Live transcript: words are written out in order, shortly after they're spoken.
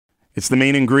It's the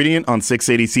main ingredient on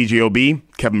 680 CJOB.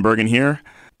 Kevin Bergen here.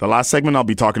 The last segment, I'll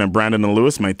be talking to Brandon and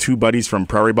Lewis, my two buddies from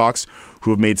Prairie Box, who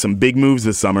have made some big moves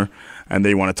this summer, and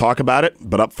they want to talk about it.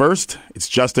 But up first, it's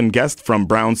Justin Guest from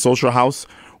Browns Social Hosue,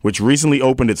 which recently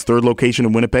opened its third location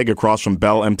in Winnipeg across from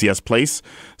Bell MTS Place.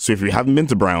 So if you haven't been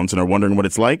to Browns and are wondering what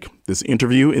it's like, this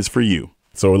interview is for you.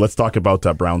 So let's talk about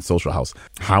Browns Social Hosue,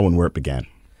 how and where it began.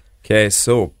 Okay,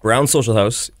 so Browns Social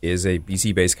Hosue is a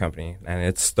BC-based company, and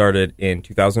it started in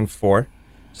 2004,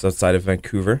 just outside of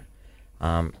Vancouver.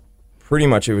 Pretty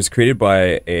much, it was created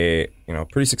by a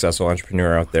pretty successful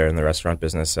entrepreneur out there in the restaurant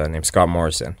business named Scott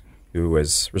Morrison, who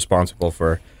was responsible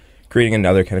for creating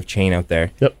another kind of chain out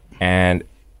there. Yep. And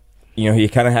he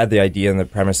kind of had the idea and the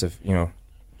premise of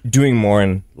doing more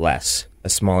and less, a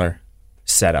smaller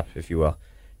setup, if you will,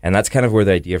 and that's kind of where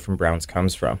the idea from Browns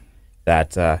comes from.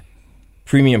 That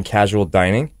premium casual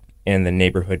dining in the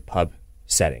neighborhood pub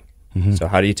setting. Mm-hmm. So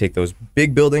how do you take those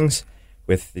big buildings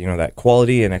with that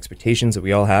quality and expectations that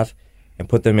we all have and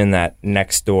put them in that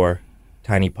next door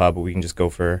tiny pub where we can just go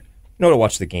for to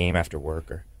watch the game after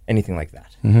work or anything like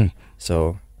that. Mm-hmm.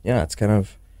 So yeah, it's kind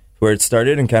of where it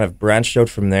started and kind of branched out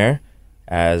from there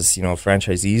as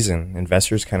franchisees and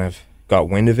investors kind of got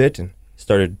wind of it and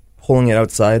started pulling it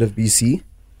outside of BC.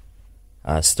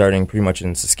 Starting pretty much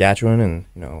in Saskatchewan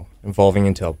and, evolving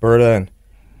into Alberta, and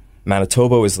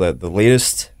Manitoba was the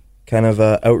latest kind of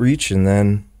outreach, and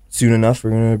then soon enough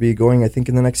we're going to be going, I think,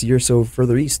 in the next year or so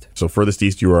further east. So furthest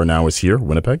east you are now is here,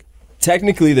 Winnipeg?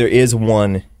 Technically there is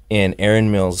one in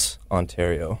Erin Mills,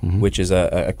 Ontario, mm-hmm. which is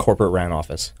a corporate ran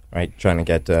office, right? Trying to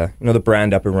get the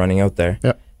brand up and running out there.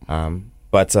 Yep.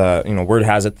 But word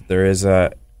has it that there is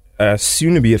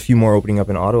soon to be a few more opening up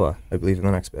in Ottawa, I believe, in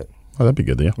the next bit. Oh, that'd be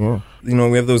good, yeah.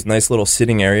 We have those nice little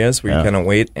sitting areas where you kind of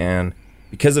wait, and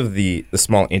because of the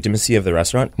small intimacy of the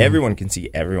restaurant, everyone can see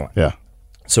everyone. Yeah.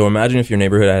 So imagine if your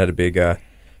neighborhood had a big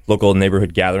local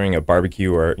neighborhood gathering, a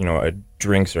barbecue, or a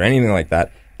drinks or anything like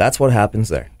that. That's what happens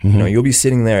there. Mm-hmm. You'll be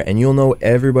sitting there, and you'll know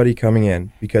everybody coming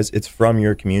in because it's from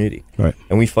your community. Right.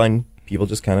 And we find people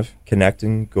just kind of connect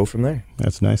and go from there.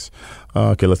 That's nice.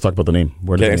 Okay, let's talk about the name.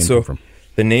 Where does the name come from?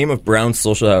 The name of Browns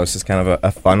Social Hosue is kind of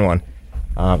a fun one.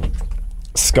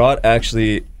 Scott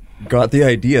actually got the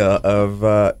idea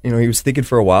of, he was thinking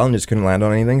for a while and just couldn't land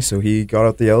on anything, so he got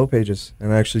out the yellow pages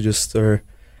and actually just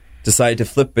decided to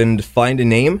flip and find a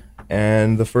name,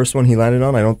 and the first one he landed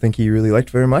on I don't think he really liked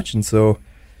very much, and so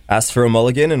asked for a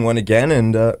mulligan and went again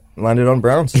and landed on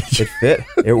Browns. It fit.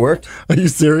 It worked. Are you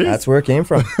serious? That's where it came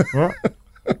from. Yeah.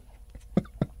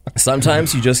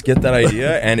 Sometimes you just get that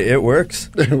idea and it works.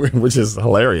 Which is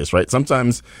hilarious, right?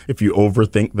 Sometimes if you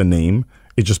overthink the name,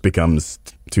 it just becomes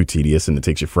too tedious and it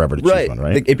takes you forever to choose one,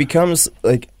 right? It becomes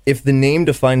like if the name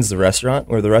defines the restaurant,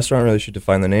 or the restaurant really should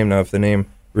define the name. Now, if the name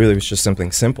really was just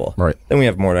something simple, right, then we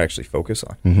have more to actually focus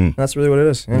on. Mm-hmm. That's really what it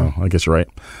is. Yeah. Well, I guess you're right.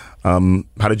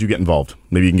 How did you get involved?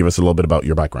 Maybe you can give us a little bit about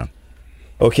your background.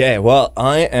 Okay, well,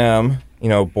 I am,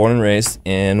 born and raised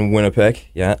in Winnipeg,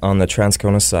 on the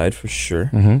Transcona side for sure.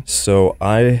 Mm-hmm. So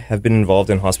I have been involved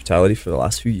in hospitality for the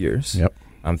last few years. Yep.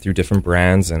 Through different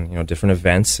brands and different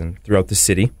events and throughout the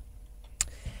city.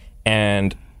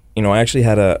 And I actually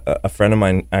had a friend of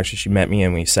mine. Actually, she met me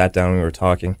and we sat down and we were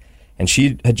talking. And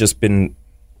she had just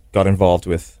got involved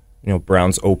with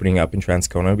Browns opening up in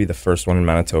Transcona. It'd be the first one in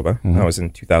Manitoba. Mm-hmm. That was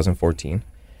in 2014.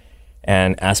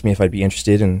 And asked me if I'd be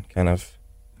interested in kind of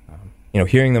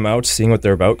hearing them out, seeing what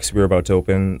they're about, because we were about to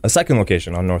open a second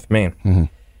location on North Main. Mm-hmm.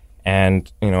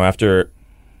 And after.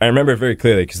 I remember it very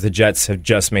clearly because the Jets have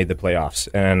just made the playoffs.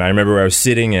 And I remember where I was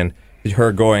sitting and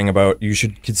her going about, you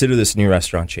should consider this new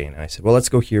restaurant chain. And I said, well, let's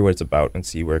go hear what it's about and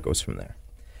see where it goes from there.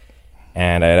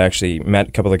 And I had actually met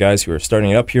a couple of guys who were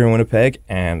starting it up here in Winnipeg,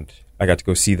 and I got to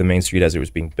go see the main street as it was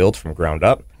being built from ground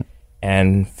up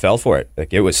and fell for it.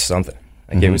 Like, it was something.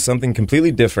 Like, Mm-hmm. It was something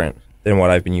completely different than what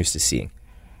I've been used to seeing.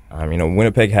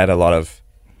 Winnipeg had a lot of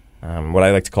what I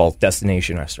like to call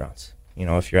destination restaurants.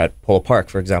 If you're at Polo Park,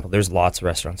 for example, there's lots of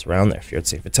restaurants around there. If you're at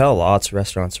St. Vital, lots of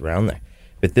restaurants around there.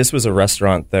 But this was a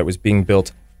restaurant that was being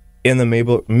built in the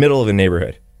middle of a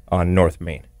neighborhood on North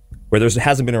Main, where there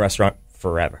hasn't been a restaurant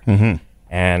forever. Mm-hmm.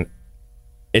 And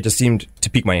it just seemed to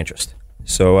pique my interest.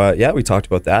 So, we talked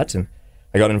about that, and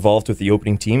I got involved with the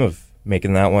opening team of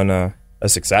making that one a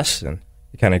success, and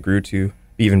it kind of grew to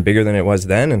be even bigger than it was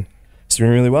then, and it's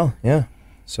doing really well, yeah.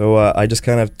 So I just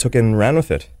kind of took it and ran with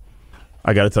it.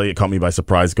 I got to tell you, it caught me by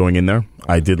surprise going in there.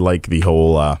 I did like the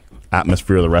whole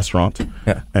atmosphere of the restaurant,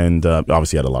 and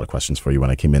obviously I had a lot of questions for you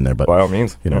when I came in there. But by all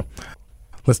means,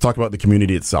 let's talk about the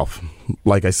community itself.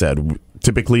 Like I said,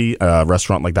 typically a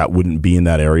restaurant like that wouldn't be in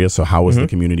that area. So how has the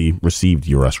community received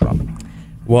your restaurant?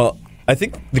 Well, I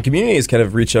think the community has kind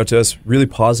of reached out to us really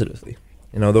positively.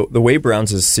 You know, the way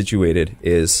Browns is situated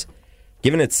is,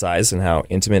 given its size and how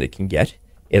intimate it can get,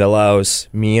 it allows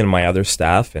me and my other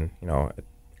staff and, you know,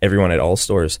 everyone at all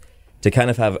stores to kind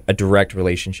of have a direct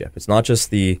relationship. It's not just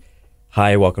the,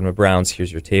 hi, welcome to Browns,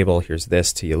 here's your table, here's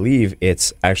this, till you leave.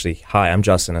 It's actually, hi, I'm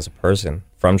Justin as a person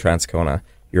from Transcona.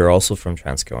 You're also from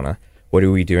Transcona. What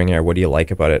are we doing here? What do you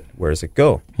like about it? Where does it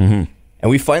go? And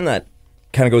we find that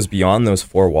kind of goes beyond those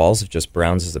four walls of just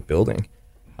Browns as a building.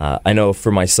 I know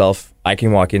for myself, I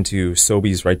can walk into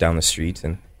Sobeys right down the street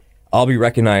and I'll be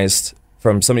recognized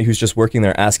from somebody who's just working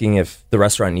there asking if the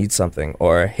restaurant needs something,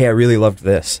 or, hey, I really loved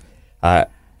this. And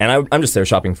I'm just there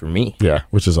shopping for me. Yeah,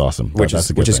 which is awesome. Which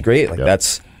is great. Like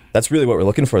that's really what we're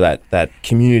looking for, that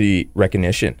community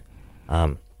recognition.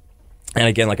 And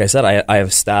again, like I said, I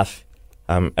have staff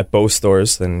at both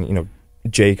stores. And, you know,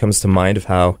 Jay comes to mind of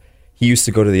how he used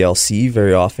to go to the LC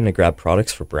very often to grab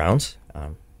products for Browns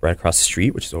right across the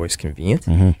street, which is always convenient.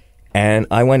 And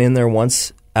I went in there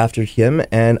once after him,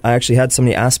 and I actually had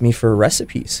somebody ask me for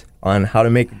recipes on how to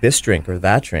make this drink or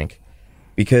that drink,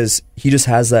 because he just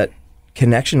has that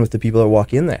connection with the people that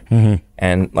walk in there.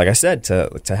 And like I said,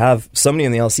 to have somebody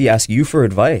in the LC ask you for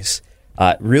advice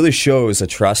really shows a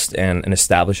trust and an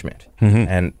establishment.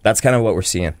 And that's kind of what we're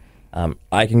seeing.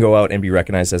 I can go out and be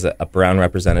recognized as a Brown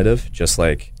representative, just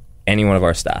like any one of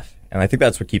our staff. And I think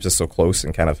that's what keeps us so close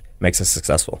and kind of makes us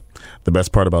successful. The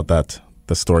best part about that,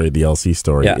 the story, the LC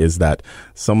story, is that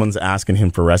someone's asking him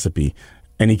for recipe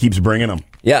and he keeps bringing them.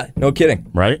 Yeah, no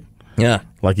kidding. Right? Yeah.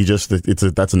 Like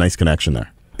that's a nice connection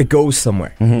there. It goes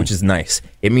somewhere, which is nice.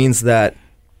 It means that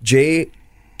Jay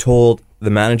told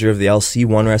the manager of the LC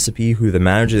one recipe, who the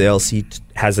manager of the LC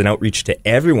has an outreach to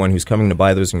everyone who's coming to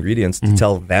buy those ingredients to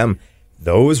tell them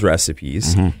those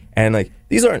recipes. And like,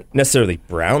 these aren't necessarily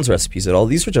Brown's recipes at all.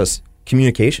 These are just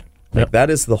communication. Like, that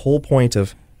is the whole point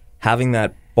of having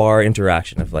that bar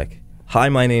interaction of like, hi,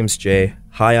 my name's Jay.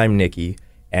 Hi, I'm Nikki.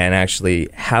 And actually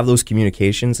have those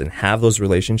communications and have those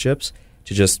relationships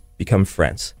to just become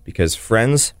friends, because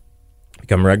friends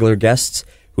become regular guests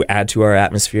who add to our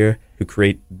atmosphere, who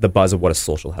create the buzz of what a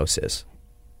social house is.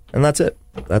 And that's it.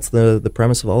 That's the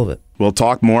premise of all of it. We'll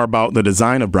talk more about the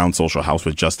design of Browns Social House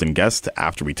with Justin Guest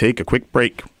after we take a quick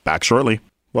break. Back shortly.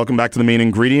 Welcome back to The Main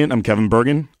Ingredient. I'm Kevin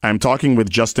Bergen. I'm talking with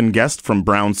Justin Guest from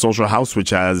Browns Social House,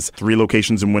 which has 3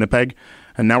 locations in Winnipeg.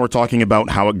 And now we're talking about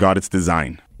how it got its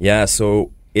design. Yeah,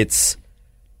 so it's...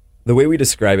 the way we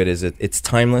describe it is it's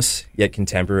timeless yet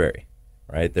contemporary,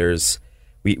 right?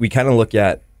 We kind of look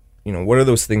at, you know, what are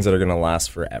those things that are going to last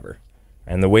forever?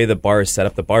 And the way the bar is set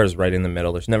up, the bar is right in the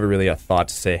middle. There's never really a thought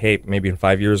to say, hey, maybe in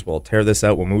 5 years we'll tear this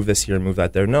out, we'll move this here and move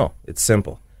that there. No, it's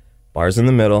simple. Bar's in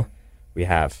the middle. We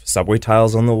have subway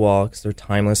tiles on the wall because they're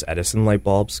timeless, Edison light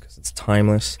bulbs because it's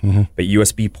timeless, but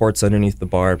USB ports underneath the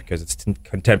bar because it's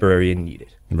contemporary and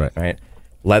needed. Right?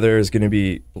 Leather is going to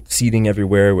be seating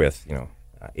everywhere with, you know,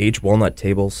 aged walnut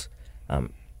tables.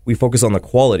 We focus on the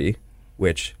quality,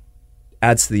 which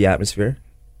adds to the atmosphere,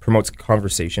 promotes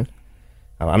conversation.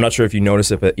 I'm not sure if you notice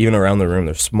it, but even around the room,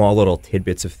 there's small little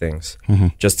tidbits of things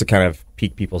just to kind of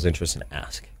pique people's interest and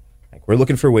ask. Like, we're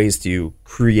looking for ways to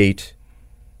create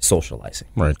socializing.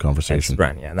 Right, conversation.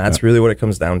 And that's really what it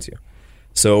comes down to.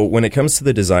 So when it comes to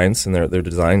the designs, and they're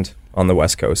designed on the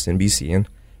West Coast in BC, and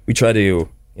we try to, you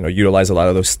know, utilize a lot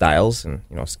of those styles and,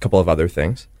 you know, a couple of other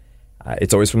things.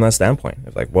 It's always from that standpoint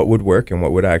of like what would work and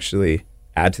what would actually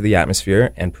add to the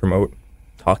atmosphere and promote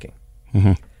talking.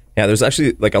 Yeah, there's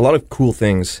actually like a lot of cool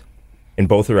things in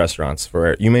both the restaurants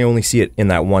where you may only see it in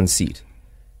that one seat.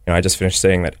 You know, I just finished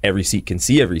saying that every seat can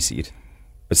see every seat,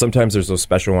 but sometimes there's those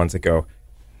special ones that go,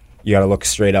 you got to look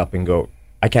straight up and go,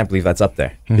 I can't believe that's up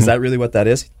there. Is that really what that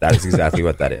is? That is exactly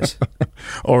what that is.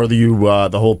 Or the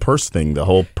whole purse thing, the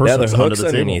whole purse the hooks under the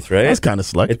underneath, table. right? That's kind of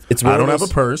slick. I don't have a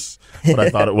purse, but I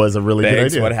thought it was a really good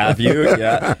idea. What have you?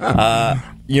 Yeah.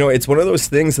 You know, it's one of those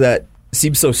things that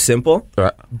seems so simple,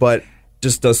 but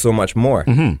just does so much more,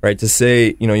 right? To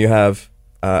say, you know, you have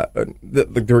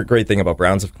the great thing about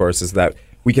Browns, of course, is that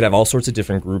we could have all sorts of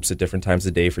different groups at different times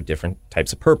of day for different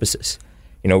types of purposes.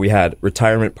 You know, we had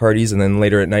retirement parties and then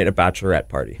later at night a bachelorette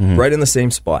party, right in the same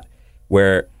spot,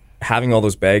 where having all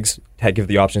those bags had give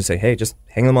the option to say, hey, just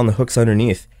hang them on the hooks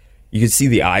underneath. You could see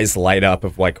the eyes light up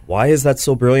of like, why is that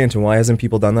so brilliant and why hasn't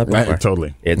people done that before? Right,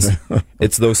 totally.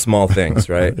 It's those small things,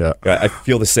 right? I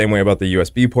feel the same way about the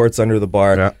USB ports under the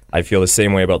bar. Yeah. I feel the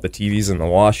same way about the TVs in the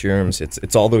washrooms.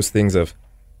 It's all those things of,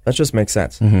 that just makes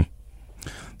sense.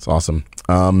 It's awesome.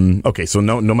 Okay, so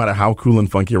no matter how cool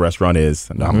and funky a restaurant is,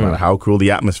 no matter how cool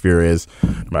the atmosphere is,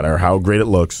 no matter how great it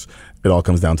looks, it all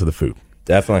comes down to the food.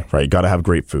 Definitely. Right, you got to have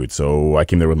great food. So I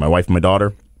came there with my wife and my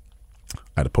daughter.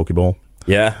 I had a poke bowl.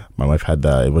 Yeah. My wife had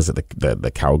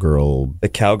the cowgirl. The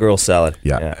cowgirl salad.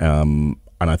 Yeah. And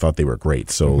I thought they were great.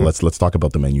 So let's talk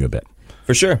about the menu a bit.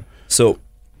 For sure. So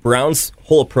Brown's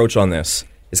whole approach on this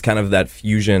is kind of that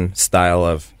fusion style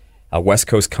of a West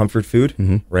Coast comfort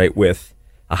food, right, with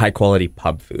a high quality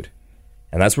pub food.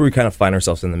 And that's where we kind of find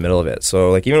ourselves in the middle of it. So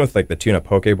like even with like the tuna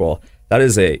poke bowl, that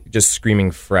is a just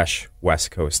screaming fresh West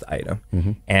Coast item.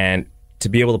 And to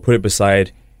be able to put it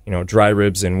beside, dry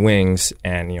ribs and wings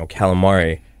and,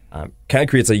 calamari, kind of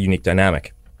creates a unique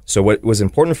dynamic. So what was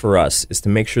important for us is to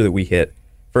make sure that we hit,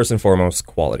 first and foremost,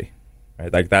 quality.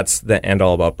 Right? Like that's the end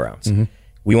all about Browns.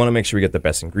 We want to make sure we get the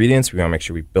best ingredients. We want to make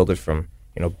sure we build it from,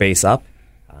 base up,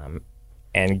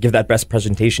 and give that best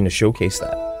presentation to showcase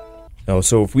that.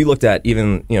 So if we looked at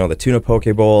even, the tuna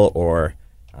poke bowl or,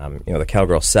 the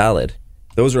cowgirl salad,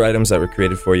 those are items that were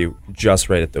created for you just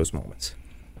right at those moments,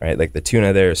 right? Like the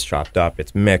tuna there is chopped up,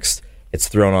 it's mixed, it's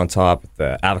thrown on top,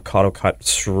 the avocado cut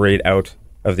straight out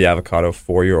of the avocado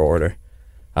for your order,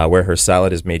 where her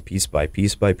salad is made piece by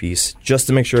piece by piece, just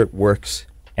to make sure it works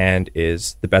and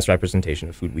is the best representation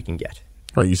of food we can get.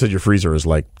 Right, you said your freezer is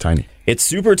like tiny. It's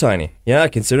super tiny. Yeah,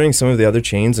 considering some of the other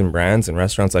chains and brands and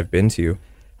restaurants I've been to,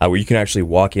 where you can actually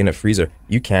walk in a freezer,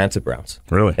 you can't at Browns.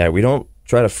 Really? Yeah, we don't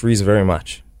try to freeze very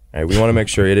much. Right? We want to make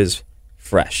sure it is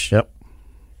fresh. Yep.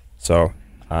 So,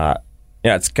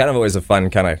 it's kind of always a fun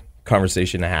kind of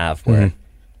conversation to have where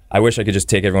I wish I could just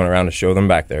take everyone around to show them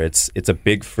back there. It's a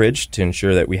big fridge to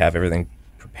ensure that we have everything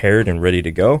prepared and ready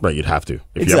to go. Right, you'd have to.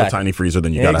 If you have a tiny freezer,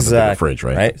 then you got to have a big fridge,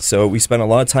 right? Right. So we spend a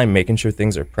lot of time making sure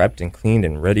things are prepped and cleaned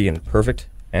and ready and perfect.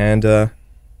 And, so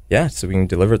we can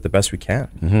deliver it the best we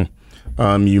can.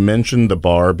 You mentioned the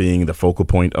bar being the focal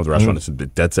point of the restaurant. It's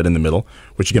dead set in the middle,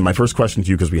 which again, my first question to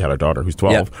you, because we had our daughter who's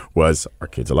 12, was, are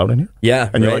kids allowed in here? Yeah.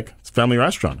 And you're like, it's a family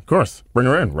restaurant. Of course. Bring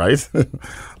her in, right?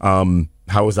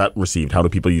 How is that received? How do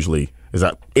people usually, is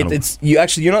that?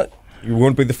 You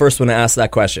won't be the first one to ask that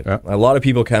question. Yeah. A lot of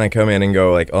people kind of come in and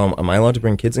go like, am I allowed to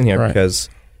bring kids in here? Right. Because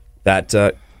that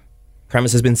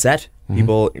premise has been set.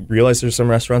 People realize there's some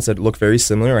restaurants that look very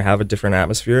similar or have a different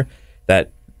atmosphere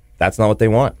that's not what they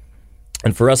want.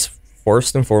 And for us,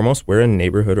 first and foremost, we're a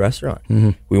neighborhood restaurant.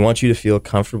 We want you to feel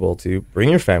comfortable to bring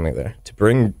your family there, to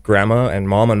bring grandma and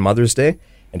mom on Mother's Day,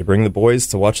 and to bring the boys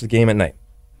to watch the game at night.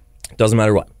 It doesn't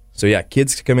matter what. So yeah,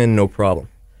 kids can come in, no problem.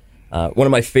 One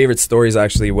of my favorite stories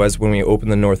actually was when we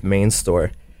opened the North Main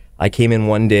store. I came in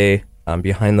one day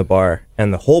behind the bar,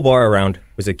 and the whole bar around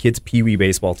was a kids' peewee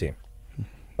baseball team.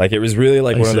 Like it was really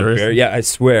like one of the bears. Yeah, I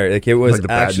swear. Like it was like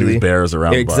the actually bad news bears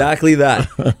around exactly the bar.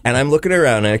 that. And I'm looking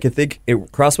around, and I could think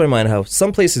it crossed my mind how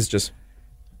some places just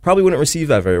probably wouldn't receive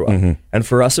that very well. And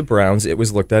for us at Browns, it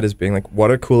was looked at as being like,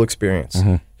 what a cool experience,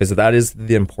 because that is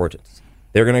the importance.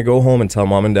 They're gonna go home and tell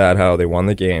mom and dad how they won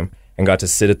the game and got to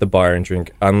sit at the bar and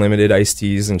drink unlimited iced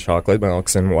teas and chocolate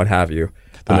milks and what have you.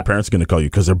 Then the parents are going to call you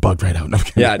because they're bugged right out. No,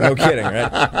 yeah, no kidding,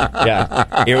 right?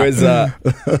 Yeah,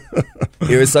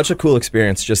 it was such a cool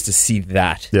experience just to see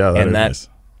that. Yeah, and that nice.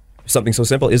 Something so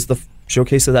simple is the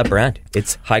showcase of that brand.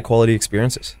 It's high quality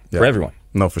experiences for everyone.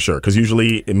 No, for sure. Because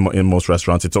usually in most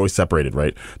restaurants, it's always separated,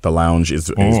 right? The lounge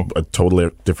is a totally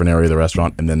different area of the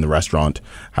restaurant, and then the restaurant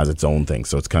has its own thing.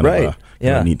 So it's kind of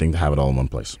a neat thing to have it all in one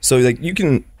place. So like you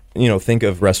can think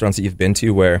of restaurants that you've been to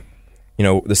where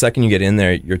the second you get in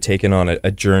there, you're taken on a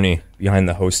journey behind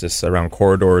the hostess around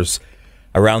corridors,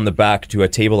 around the back to a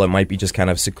table that might be just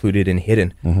kind of secluded and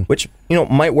hidden, which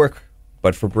might work.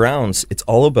 But for Browns, it's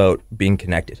all about being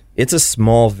connected. It's a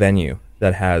small venue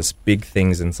that has big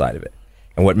things inside of it.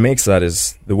 And what makes that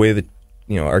is the way that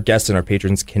our guests and our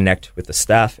patrons connect with the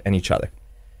staff and each other.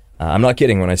 I'm not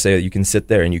kidding when I say that you can sit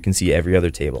there and you can see every other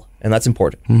table, and that's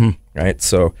important, right?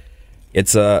 So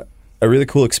it's a really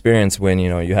cool experience when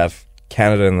you have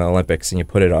Canada in the Olympics and you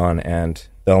put it on and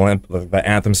the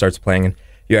anthem starts playing and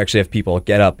you actually have people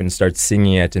get up and start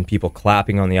singing it and people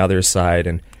clapping on the other side,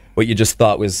 and what you just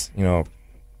thought was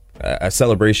a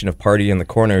celebration of party in the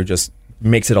corner just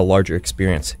makes it a larger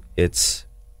experience. It's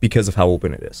because of how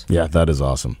open it is. Yeah, that is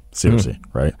awesome. Seriously,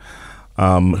 right?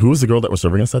 Who was the girl that was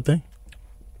serving us that day?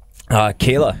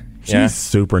 Kayla. She's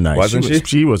super nice. Wasn't she?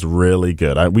 She was really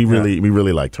good. We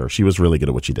really liked her. She was really good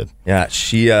at what she did. Yeah,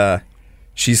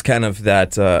 she's kind of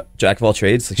that jack of all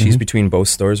trades. Like she's between both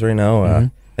stores right now.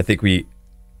 I think we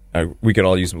could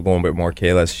all use a little bit more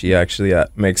Kayla. She actually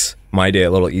makes my day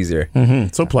a little easier.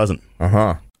 So pleasant.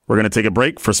 We're going to take a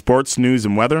break for sports, news,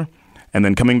 and weather, and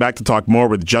then coming back to talk more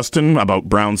with Justin about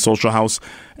Browns Social House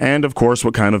and, of course,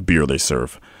 what kind of beer they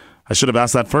serve. I should have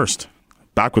asked that first.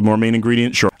 Back with more main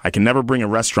ingredient. Sure, I can never bring a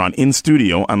restaurant in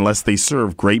studio unless they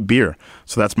serve great beer.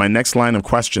 So that's my next line of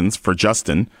questions for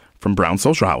Justin from Browns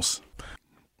Social House.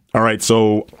 All right,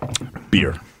 so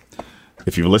beer.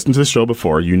 If you've listened to this show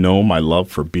before, you know my love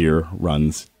for beer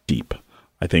runs deep.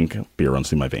 I think beer runs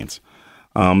through my veins.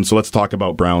 So let's talk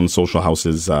about Browns Social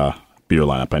House's beer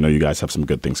lineup. I know you guys have some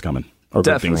good things coming, or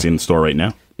good things in store right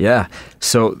now. Yeah.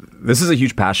 So this is a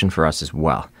huge passion for us as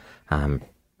well.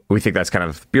 We think that's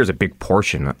beer is a big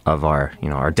portion of our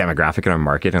demographic and our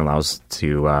market, and allows us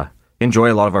to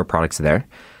enjoy a lot of our products there.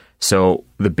 So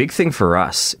the big thing for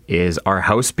us is our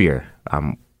house beer,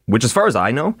 which, as far as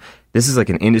I know, this is like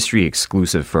an industry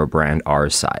exclusive for a brand our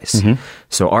size. Mm-hmm.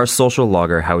 So our Social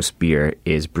Lager house beer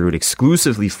is brewed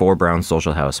exclusively for Browns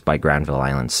Social House by Granville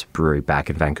Islands Brewery back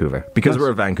in Vancouver, because we're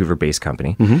a Vancouver-based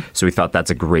company. Mm-hmm. So we thought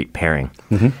that's a great pairing.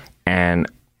 Mm-hmm. And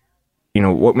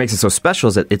what makes it so special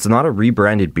is that it's not a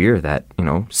rebranded beer that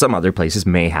some other places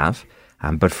may have,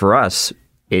 but for us,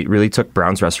 it really took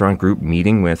Browns Restaurant Group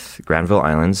meeting with Granville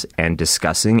Islands and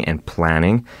discussing and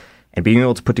planning and being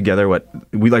able to put together what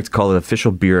we like to call the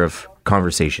official beer of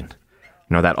conversation.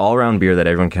 That all-around beer that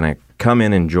everyone can come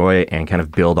in, enjoy, and kind of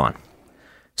build on.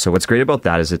 So what's great about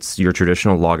that is it's your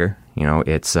traditional lager.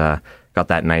 It's got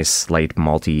that nice, light,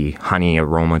 malty, honey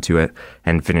aroma to it,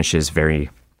 and finishes very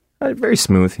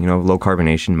smooth, low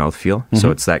carbonation mouthfeel. Mm-hmm. So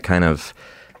it's that kind of,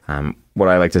 what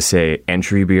I like to say,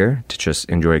 entry beer to just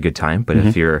enjoy a good time. But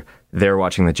if you're there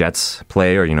watching the Jets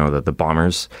play, or, the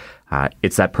Bombers,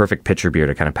 it's that perfect pitcher beer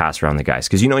to kind of pass around the guys,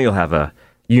 because you'll have a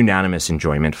unanimous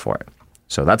enjoyment for it.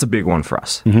 So that's a big one for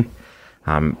us.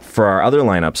 Mm-hmm. For our other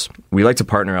lineups, we like to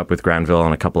partner up with Granville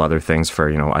on a couple other things for,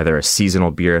 either a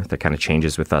seasonal beer that kind of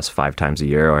changes with us 5 times a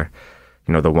year, or,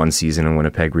 the one season in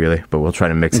Winnipeg, really. But we'll try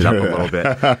to mix it up a little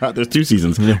bit. There's 2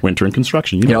 seasons, winter and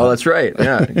construction. That's right.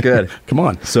 Yeah, good. Come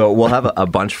on. So we'll have a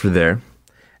bunch for there.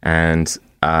 And,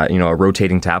 a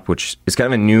rotating tap, which is kind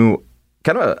of a new...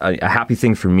 kind of a happy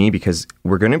thing for me, because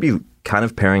we're going to be kind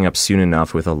of pairing up soon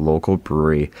enough with a local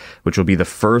brewery, which will be the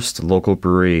first local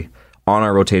brewery on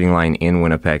our rotating line in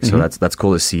Winnipeg. So that's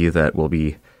cool to see that we'll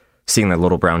be seeing that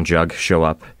little brown jug show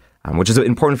up, which is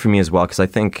important for me as well, because I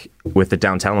think with the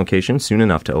downtown location soon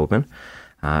enough to open,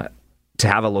 to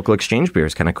have a local exchange beer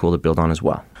is kind of cool to build on as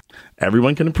well.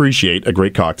 Everyone can appreciate a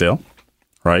great cocktail,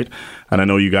 right? And I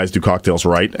know you guys do cocktails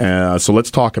right. So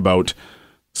let's talk about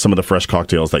some of the fresh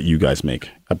cocktails that you guys make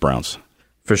at Browns.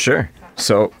 For sure.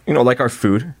 So, like our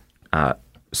food,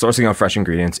 sourcing out fresh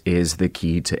ingredients is the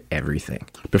key to everything.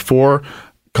 Before,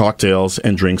 cocktails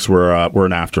and drinks were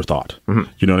an afterthought.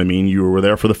 Mm-hmm. You know what I mean? You were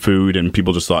there for the food, and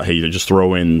people just thought, hey, you just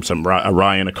throw in a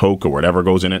rye and a Coke or whatever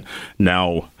goes in it.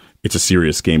 Now, it's a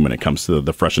serious game when it comes to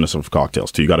the freshness of cocktails,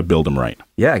 too. You got to build them right.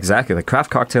 Yeah, exactly. The craft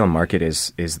cocktail market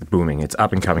is booming. It's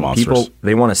up and coming. Monstrous. People,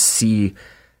 they want to see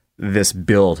this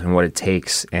build and what it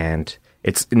takes, and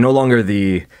it's no longer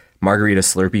the margarita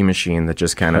Slurpee machine that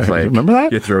just kind of like remember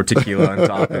that? You throw tequila on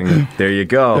top and there you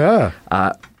go.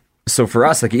 Yeah. So for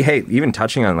us, like, hey, even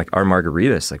touching on like our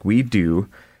margaritas, like we do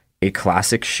a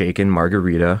classic shaken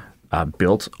margarita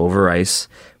built over ice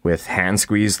with hand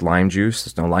squeezed lime juice.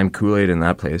 There's no lime Kool-Aid in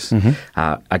that place.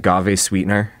 Mm-hmm. Agave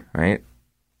sweetener, right?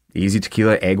 Easy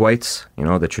tequila, egg whites.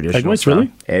 The traditional egg whites, style.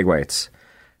 really? Egg whites.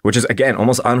 Which is, again,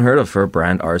 almost unheard of for a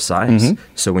brand our size. Mm-hmm.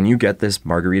 So when you get this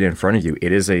margarita in front of you,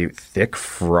 it is a thick,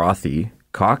 frothy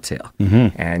cocktail.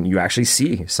 Mm-hmm. And you actually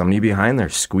see somebody behind there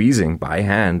squeezing by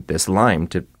hand this lime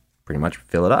to pretty much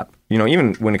fill it up.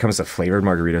 Even when it comes to flavored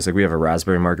margaritas, like we have a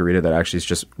raspberry margarita that actually is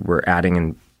just, we're adding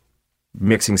and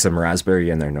mixing some raspberry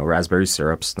in there. No raspberry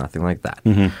syrups, nothing like that.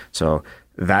 Mm-hmm. So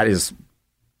that is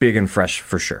big and fresh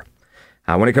for sure.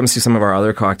 When it comes to some of our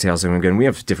other cocktails, and again, we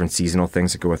have different seasonal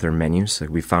things that go with our menus. Like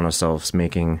we found ourselves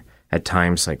making, at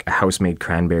times, like a house-made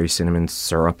cranberry cinnamon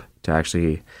syrup to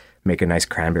actually make a nice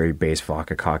cranberry-based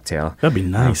vodka cocktail. That'd be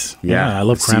nice. Yeah, I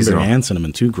love cranberry seasonal. And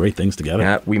cinnamon, two great things together.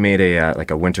 Yeah, we made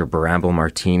a winter bramble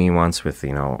martini once with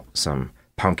some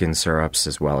pumpkin syrups,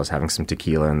 as well as having some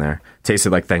tequila in there.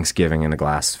 Tasted like Thanksgiving in a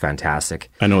glass.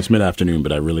 Fantastic. I know it's mid-afternoon,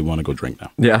 but I really want to go drink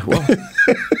now. Yeah, well,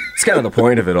 it's kind of the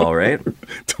point of it all, right?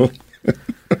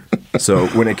 So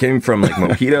when it came from like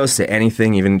mojitos to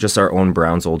anything, even just our own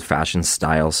Browns old-fashioned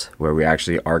styles, where we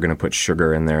actually are going to put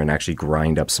sugar in there and actually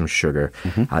grind up some sugar,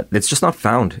 it's just not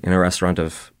found in a restaurant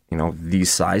of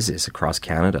these sizes across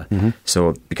Canada. Mm-hmm.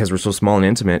 So because we're so small and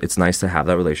intimate, it's nice to have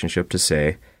that relationship to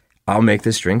say, I'll make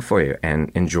this drink for you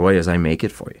and enjoy as I make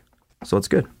it for you. So it's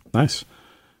good. Nice.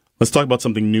 Let's talk about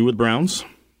something new with Browns.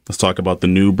 Let's talk about the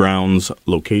new Browns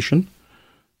location,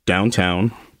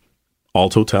 downtown,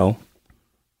 Alt Hotel,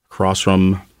 across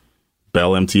from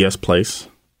Bell MTS Place.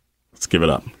 Let's give it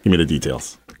up. Give me the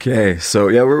details. Okay, so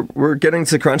yeah, we're getting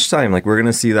to crunch time. Like, we're going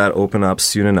to see that open up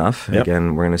soon enough. Yep.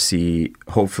 Again, we're going to see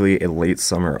hopefully a late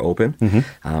summer open.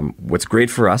 What's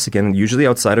great for us, again, usually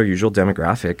outside our usual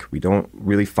demographic, we don't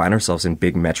really find ourselves in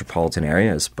big metropolitan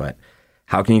areas, but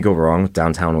how can you go wrong with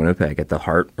downtown Winnipeg at the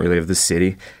heart, really, of the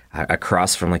city,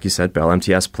 across from, like you said, Bell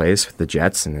MTS Place with the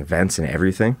Jets and events and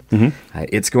everything.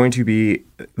 It's going to be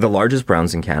the largest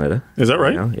Browns in Canada. Is that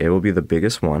right? You know, it will be the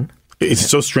biggest one. It's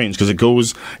so strange because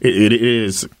it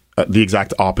is the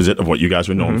exact opposite of what you guys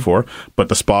are known for, but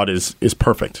the spot is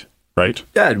perfect, right?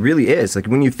 Yeah, it really is. Like,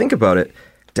 when you think about it,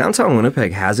 downtown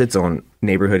Winnipeg has its own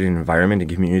neighborhood and environment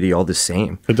and community all the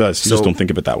same. It does. You just don't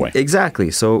think of it that way. Exactly.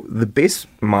 So the base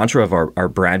mantra of our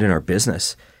brand and our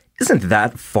business isn't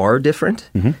that far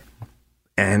different.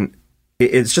 And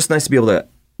it's just nice to be able to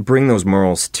bring those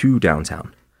morals to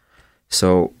downtown.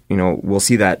 So, you know, we'll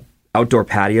see that outdoor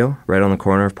patio right on the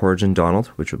corner of Portage and Donald,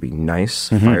 which will be nice.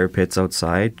 Fire pits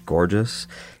outside, gorgeous.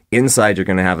 Inside, you're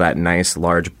going to have that nice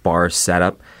large bar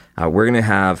setup. We're going to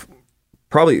have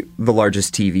probably the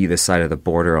largest TV this side of the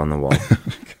border on the wall,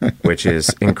 which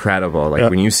is incredible. Like,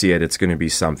 when you see it, it's going to be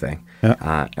something.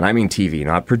 And I mean TV,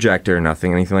 not projector,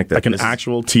 nothing, anything like that. Like an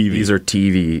actual TV. These are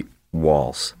TV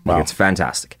walls. Wow. Like, it's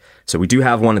fantastic. So we do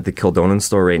have one at the Kildonan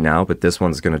store right now, but this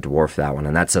one's going to dwarf that one,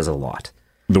 and that says a lot.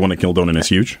 The one at Kildonan is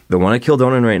huge? The one at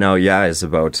Kildonan right now, is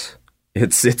about...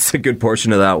 It's a good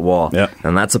portion of that wall. Yeah.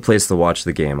 And that's a place to watch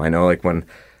the game. I know, like, when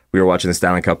we were watching the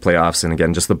Stanley Cup playoffs and,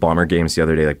 again, just the Bomber games the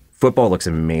other day, like, football looks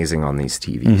amazing on these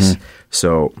TVs.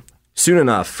 So soon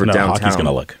enough for downtown... hockey's going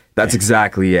to look. That's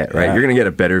exactly it, right? Yeah. You're going to get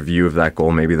a better view of that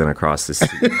goal maybe than across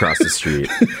the street.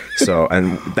 So,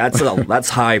 and that's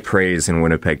high praise in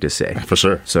Winnipeg to say. For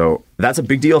sure. So that's a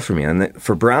big deal for me. And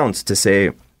for Browns to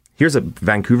say, here's a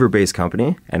Vancouver-based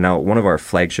company, and now one of our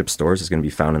flagship stores is going to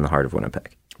be found in the heart of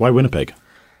Winnipeg. Why Winnipeg?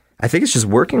 I think it's just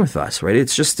working with us, right?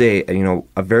 It's just a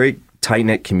very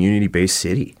tight-knit community-based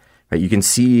city, right? You can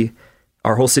see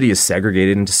our whole city is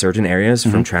segregated into certain areas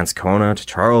from Transcona to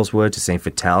Charleswood to St.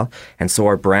 Vital. And so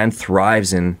our brand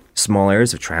thrives in small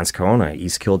areas of Transcona,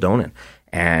 East Kildonan.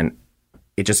 And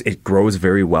it grows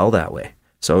very well that way.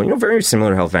 So, very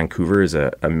similar to how Vancouver is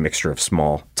a mixture of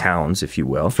small towns, if you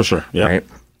will. For sure, yeah. Right?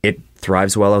 It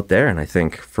thrives well out there. And I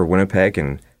think for Winnipeg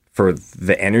and for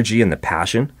the energy and the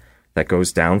passion that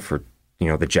goes down for,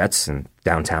 the Jets and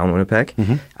downtown Winnipeg,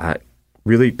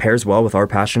 really pairs well with our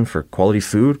passion for quality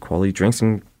food, quality drinks,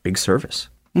 and big service.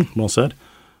 Well said.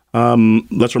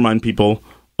 Let's remind people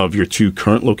of your two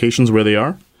current locations, where they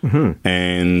are,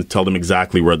 and tell them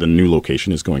exactly where the new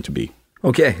location is going to be.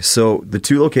 Okay, so the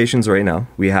two locations right now,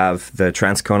 we have the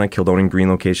Transcona Kildonan Green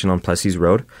location on Plessis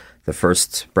Road, the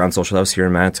first Browns Social House here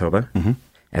in Manitoba,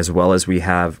 as well as we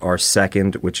have our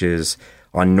second, which is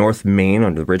on North Main,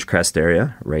 on the Ridgecrest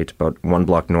area, right about 1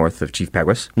 block north of Chief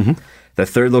Peguis. The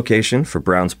third location for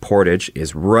Browns Portage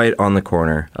is right on the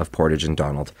corner of Portage and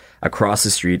Donald, across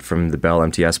the street from the Bell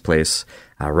MTS Place,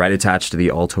 right attached to the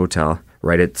Alt Hotel,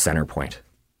 right at center point.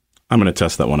 I'm going to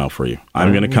test that one out for you.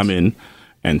 I'm going to come in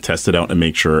and test it out and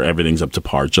make sure everything's up to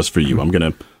par just for you. I'm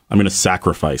going to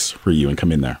sacrifice for you and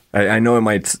come in there. I know it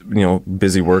might,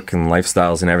 busy work and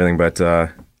lifestyles and everything, but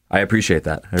I appreciate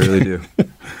that. I really do.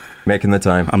 Making the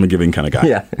time. I'm a giving kind of guy.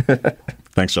 Yeah.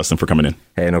 Thanks, Justin, for coming in.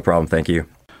 Hey, no problem. Thank you.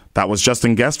 That was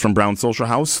Justin Guest from Browns Social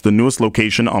House, the newest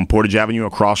location on Portage Avenue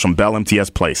across from Bell MTS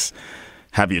Place.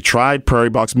 Have you tried Prairie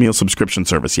Box meal subscription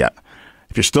service yet?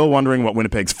 If you're still wondering what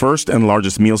Winnipeg's first and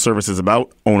largest meal service is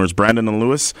about, owners Brandon and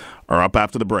Lewis are up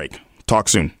after the break. Talk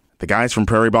soon. The guys from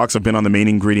Prairie Box have been on the main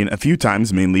ingredient a few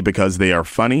times, mainly because they are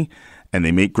funny and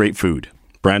they make great food.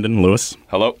 Brandon, Lewis.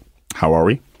 Hello. How are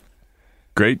we?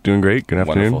 Great, doing great. Good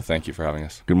afternoon. Wonderful. Thank you for having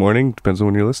us. Good morning. Depends on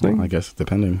when you're listening. I guess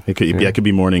depending. It could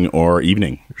be morning or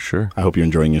evening. Sure. I hope you're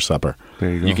enjoying your supper.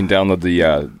 There you go. You can download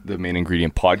the Main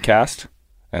Ingredient podcast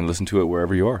and listen to it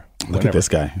wherever you are. Look at this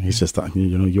guy. He's just,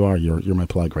 you're my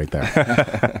plug right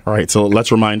there. All right, so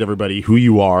let's remind everybody who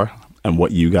you are and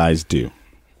what you guys do.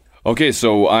 Okay,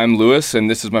 so I'm Lewis, and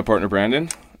this is my partner Brandon.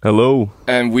 Hello.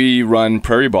 And we run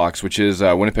Prairie Box, which is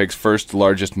Winnipeg's first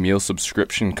largest meal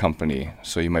subscription company.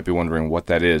 So you might be wondering what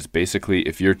that is. Basically,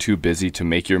 if you're too busy to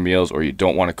make your meals, or you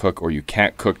don't want to cook, or you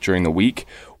can't cook during the week,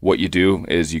 what you do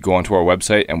is you go onto our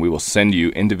website and we will send you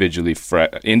individually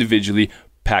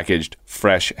packaged,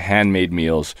 fresh, handmade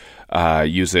meals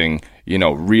using,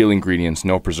 real ingredients,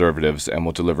 no preservatives, and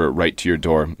we'll deliver it right to your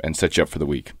door and set you up for the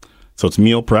week. So it's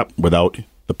meal prep without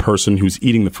the person who's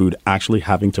eating the food actually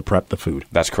having to prep the food.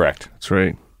 That's correct. That's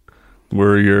right.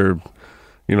 We're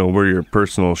your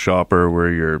personal shopper.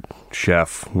 We're your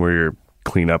chef. We're your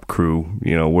cleanup crew.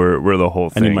 We're the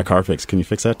whole thing. I need my car fixed. Can you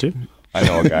fix that too? I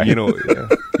know a guy. You know,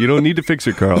 you don't need to fix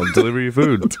it, Carl. Deliver your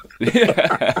food.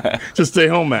 Just stay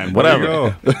home, man.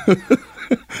 Whatever.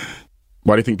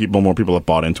 Why do you think more people have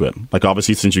bought into it? Like,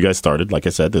 obviously, since you guys started, like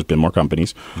I said, there's been more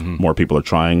companies. More people are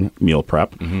trying meal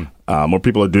prep. More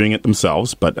people are doing it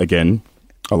themselves. But again,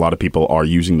 a lot of people are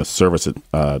using the service,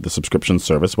 the subscription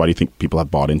service. Why do you think people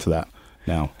have bought into that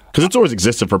now? Because it's always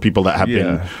existed for people that have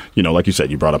been, you know, like you said,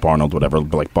 you brought up Arnold, whatever,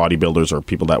 but like bodybuilders or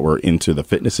people that were into the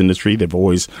fitness industry. They've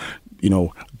always, you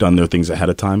know, done their things ahead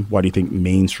of time. Why do you think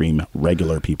mainstream,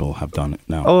 regular people have done it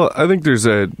now? Oh, I think there's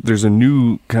a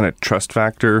new kind of trust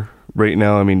factor right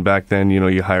now. I mean, back then, you know,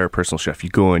 you hire a personal chef, you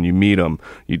go in, you meet him,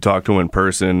 you talk to him in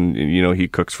person, you know, he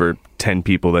cooks for 10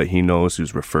 people that he knows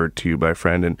who's referred to you by a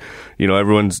friend. And, you know,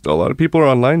 a lot of people are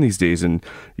online these days. And,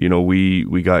 you know, we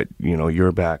got, you know,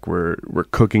 your back. We're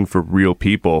cooking for real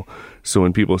people. So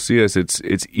when people see us, it's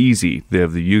easy. They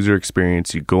have the user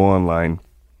experience. You go online.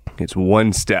 It's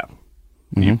one step.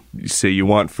 You say you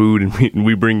want food, and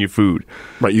we bring you food.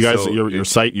 Right, you guys, so your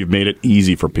site, you've made it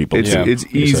easy for people. It's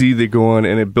easy. They go on,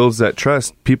 and it builds that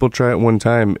trust. People try it one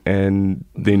time, and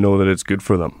they know that it's good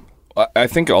for them. I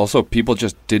think also people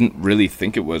just didn't really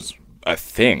think it was a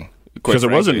thing. Because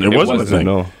it wasn't a thing.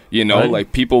 No. You know,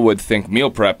 like people would think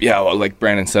meal prep, well, like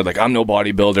Brandon said, like I'm no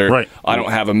bodybuilder. Right. I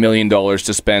don't have $1 million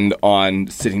to spend on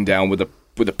sitting down with a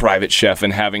private chef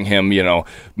and having him, you know,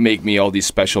 make me all these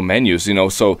special menus, you know.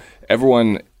 So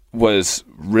everyone was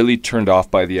really turned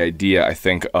off by the idea, I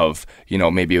think, of, you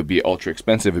know, maybe it would be ultra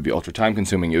expensive, it'd be ultra time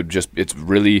consuming. It's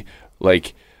really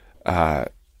like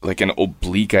an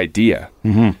oblique idea,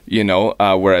 you know,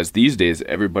 whereas these days,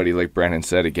 everybody, like Brandon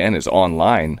said, again, is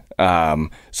online.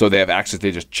 So they have access,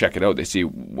 they just check it out. They see,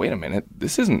 wait a minute,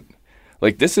 this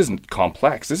isn't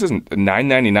complex. This isn't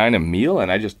 $9.99 a meal, and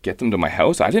I just get them to my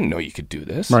house. I didn't know you could do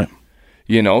this. Right.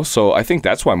 You know, so I think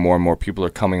that's why more and more people are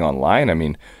coming online. I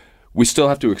mean, we still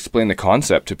have to explain the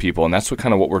concept to people, and that's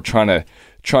what we're trying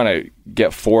to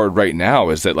get forward right now,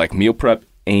 is that like meal prep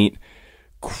ain't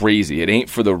crazy. It ain't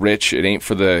for the rich. It ain't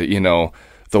for the, you know,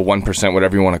 the 1%,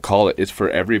 whatever you want to call it. It's for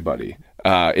everybody.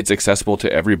 It's accessible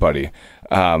to everybody.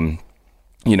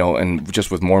 You know, and just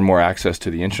with more and more access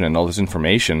to the internet and all this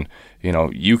information, you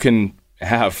know, you can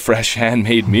have fresh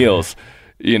handmade meals,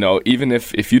 you know, even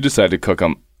if you decide to cook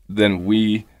them, then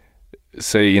we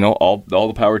say, you know, all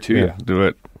the power to you. Do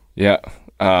it. Yeah.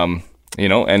 You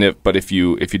know, and if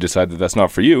you decide that that's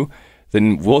not for you,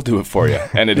 then we'll do it for you.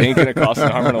 And it ain't going to cost an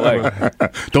arm and a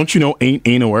leg. Don't you know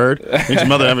ain't a word? Ain't your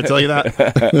mother ever tell you that?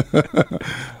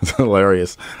 It's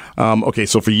hilarious. Okay,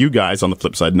 so for you guys on the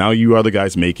flip side, now you are the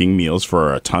guys making meals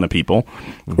for a ton of people.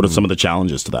 What are some of the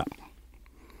challenges to that?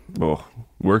 Well,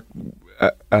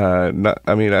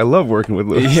 I love working with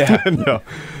Lewis. Yeah. No.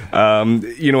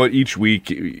 You know what? Each week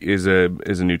is a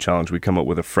new challenge. We come up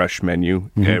with a fresh menu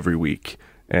every week.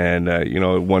 And, you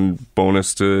know, one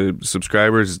bonus to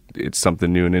subscribers, it's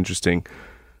something new and interesting.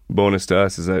 Bonus to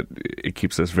us is that it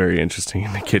keeps us very interesting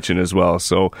in the kitchen as well.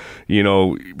 So, you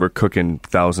know, we're cooking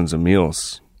thousands of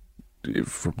meals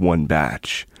for one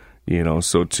batch, you know,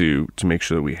 so to make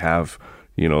sure that we have,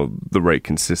 you know, the right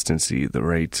consistency, the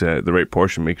right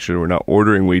portion, make sure we're not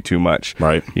ordering way too much.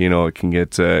 Right. You know, it can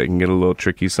get a little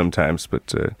tricky sometimes,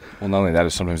 but well, not only that,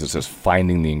 is sometimes it's just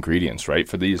finding the ingredients, right?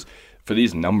 For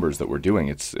these numbers that we're doing,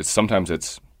 it's sometimes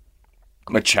it's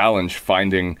a challenge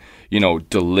finding, you know,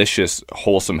 delicious,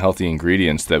 wholesome, healthy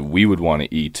ingredients that we would want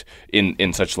to eat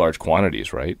in such large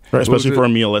quantities, right? Right, especially for a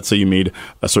meal. Let's say you made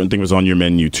a certain thing was on your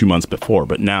menu 2 months before,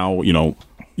 but now, you know,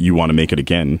 you want to make it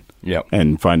again. Yeah.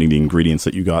 And finding the ingredients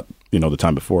that you got, you know, the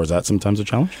time before, is that sometimes a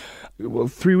challenge? Well,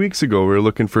 3 weeks ago, we were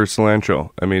looking for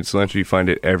cilantro. I mean, cilantro, you find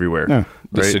it everywhere. Yeah.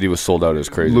 The city was sold out as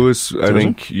crazy. Lewis, I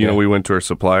think, you know, we went to our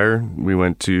supplier, we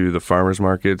went to the farmers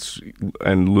markets,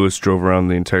 and Lewis drove around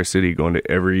the entire city going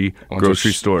to every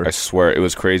grocery store. I swear, it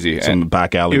was crazy. Some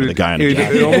back alley with a guy on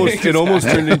it almost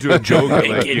turned into a joke,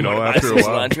 like, you know, after a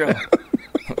while.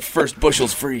 First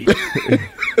bushel's free.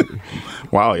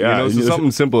 Wow, yeah. You know, so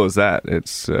something simple as that.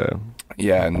 It's, and you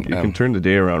can turn the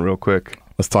day around real quick.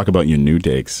 Let's talk about your new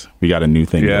digs. We got a new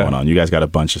thing going on. You guys got a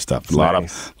bunch of stuff. A lot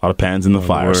of pans in the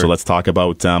fire. So let's talk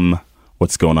about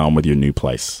what's going on with your new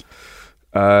place.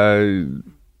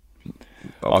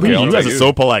 Okay, you guys are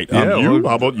so polite. How about you?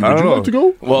 Would you like to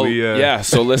go? Well,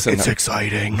 so listen. It's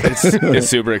exciting. It's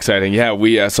super exciting. Yeah,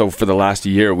 we so for the last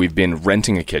year we've been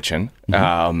renting a kitchen,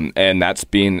 and it's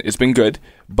been good.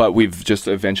 But we've just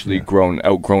eventually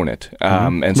outgrown it.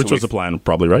 And which was the plan,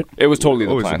 probably, right? It was totally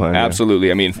the plan. Absolutely.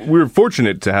 Yeah. I mean, we were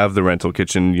fortunate to have the rental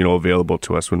kitchen, you know, available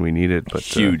to us when we needed. But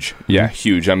huge,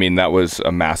 huge. I mean, that was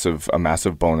a massive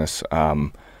bonus.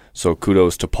 So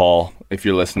kudos to Paul if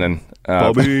you're listening.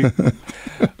 Bobby.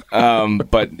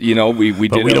 But we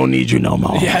But we don't need you no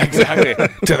more. Yeah, exactly.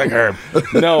 To the curb.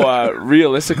 No,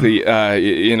 realistically,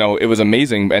 it was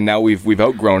amazing, and now we've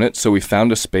outgrown it. So we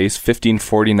found a space,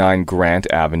 1549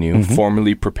 Grant Avenue,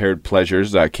 formerly Prepared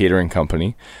Pleasures Catering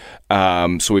Company.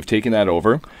 So we've taken that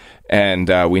over, and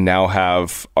we now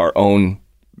have our own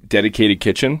dedicated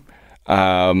kitchen.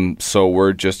 So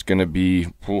we're just going to be,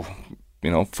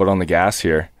 foot on the gas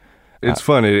here. It's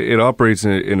fun. It operates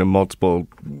in a multiple,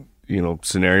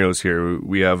 scenarios here.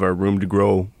 We have our room to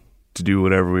grow, to do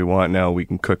whatever we want now. We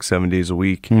can cook 7 days a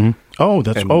week. Oh,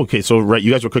 okay. So right, you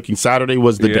guys were cooking Saturday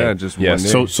was the day. Yeah, just one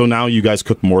day. So now you guys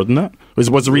cook more than that? Was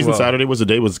the reason Saturday was the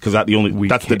day was because that's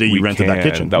the day you rented that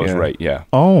kitchen? That was right, yeah.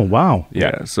 Oh, wow.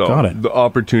 Yeah, so Got it. the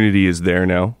opportunity is there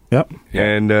now. Yep.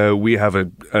 And we have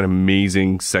an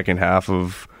amazing second half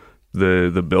of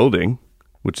the building,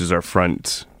 which is our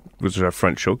front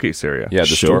showcase area. Yeah, the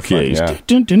Showcase. storefront, yeah.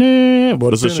 Dun, dun, dun.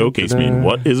 What does a showcase mean?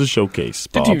 What is a showcase,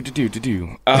 Bob?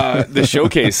 The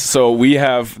showcase. So we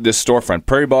have this storefront.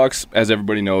 Prairie Box, as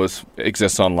everybody knows,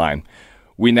 exists online.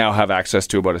 We now have access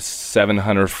to about a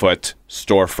 700-foot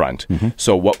storefront.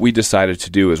 So what we decided to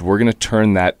do is we're going to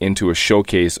turn that into a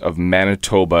showcase of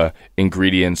Manitoba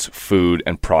ingredients, food,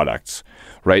 and products.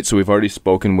 Right, so we've already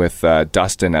spoken with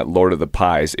Dustin at Lord of the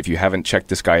Pies. If you haven't checked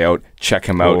this guy out, check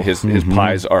him out. His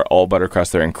pies are all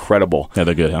buttercrust. They're incredible. Yeah,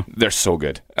 they're good, huh? They're so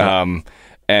good. And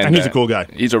he's a cool guy.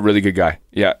 He's a really good guy.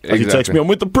 Yeah, Like he texts me, I'm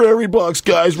with the Prairie Box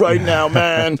guys right now,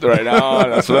 man. Right now,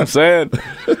 that's what I'm saying.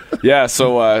 Yeah,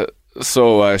 so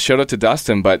shout out to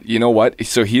Dustin. But you know what?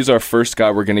 So he's our first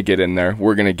guy we're going to get in there.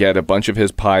 We're going to get a bunch of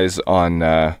his pies on,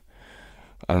 I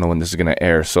don't know when this is going to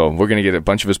air, so we're going to get a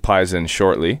bunch of his pies in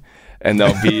shortly. And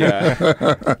they'll be...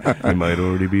 They might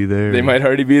already be there. They might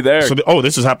already be there. So,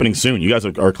 this is happening soon. You guys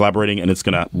are collaborating, and it's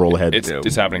going to roll ahead.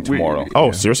 It's happening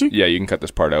tomorrow. Seriously? Yeah, you can cut this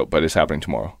part out, but it's happening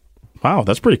tomorrow. Wow,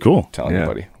 that's pretty cool. Telling you,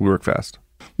 buddy. We work fast.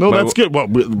 No, that's good. Well,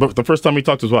 but the first time we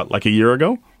talked was what, like a year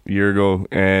ago? A year ago,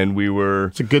 and we were...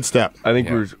 It's a good step. I think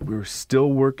we were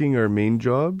still working our main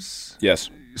jobs.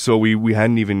 Yes. So we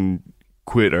hadn't even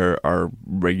quit our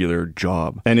regular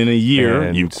job. And in a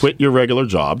year, you quit your regular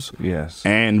jobs. Yes.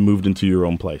 And moved into your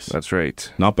own place. That's right.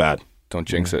 Not bad. Don't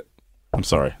jinx it. I'm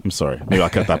sorry. Maybe I'll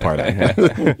cut that part out.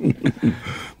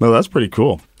 No, that's pretty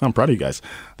cool. I'm proud of you guys.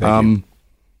 Thank you.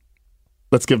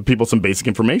 Let's give people some basic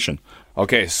information.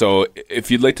 Okay, so if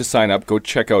you'd like to sign up, go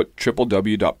check out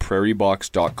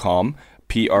www.prairiebox.com,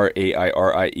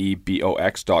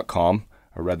 prairiebox.com.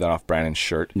 I read that off Brandon's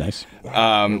shirt. Nice.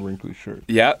 A wrinkly shirt.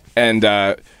 Yeah, and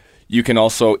you can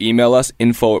also email us,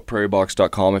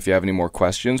 info@prairiebox.com if you have any more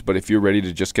questions. But if you're ready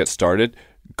to just get started,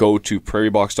 go to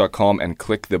prairiebox.com and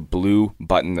click the blue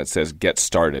button that says Get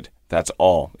Started. That's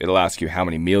all. It'll ask you how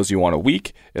many meals you want a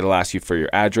week. It'll ask you for your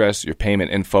address, your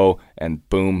payment info, and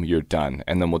boom, you're done.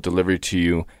 And then we'll deliver it to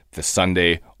you the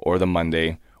Sunday or the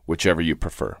Monday, whichever you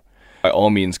prefer. By all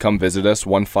means, come visit us,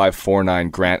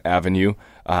 1549 Grant Avenue.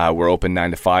 We're open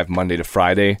 9 to 5, Monday to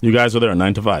Friday. You guys are there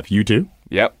 9 to 5. You too?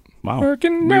 Yep. Wow.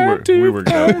 Working We were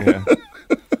good. Yeah.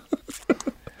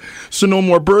 So no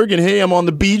more Bergen. Hey, I'm on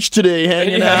the beach today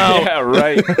hanging out. Yeah,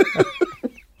 right.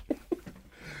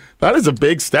 That is a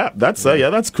big step. That's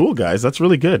that's cool, guys. That's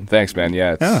really good. Thanks, man.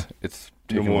 Yeah, it's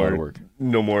No taking a lot of work.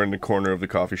 No more in the corner of the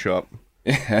coffee shop.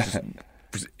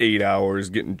 Just 8 hours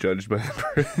getting judged by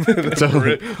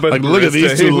Like, look at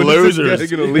these two losers. They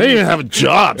don't even have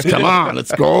jobs. Come on,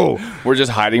 let's go. We're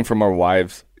just hiding from our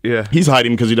wives. Yeah. He's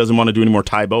hiding because he doesn't want to do any more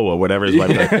Taibo or whatever. His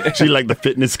wife like. She's like the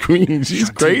fitness queen.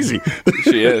 She's crazy.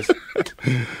 She is.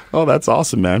 Oh, that's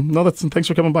awesome, man. No, thanks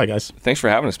for coming by, guys. Thanks for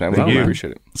having us, man. We Thank really you.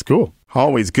 appreciate it. It's cool.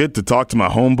 Always good to talk to my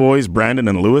homeboys, Brandon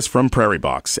and Lewis from Prairie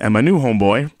Box, and my new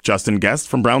homeboy, Justin Guest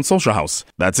from Browns Social Hosue.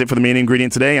 That's it for the main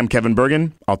ingredient today. I'm Kevin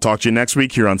Bergen. I'll talk to you next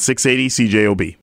week here on 680 CJOB.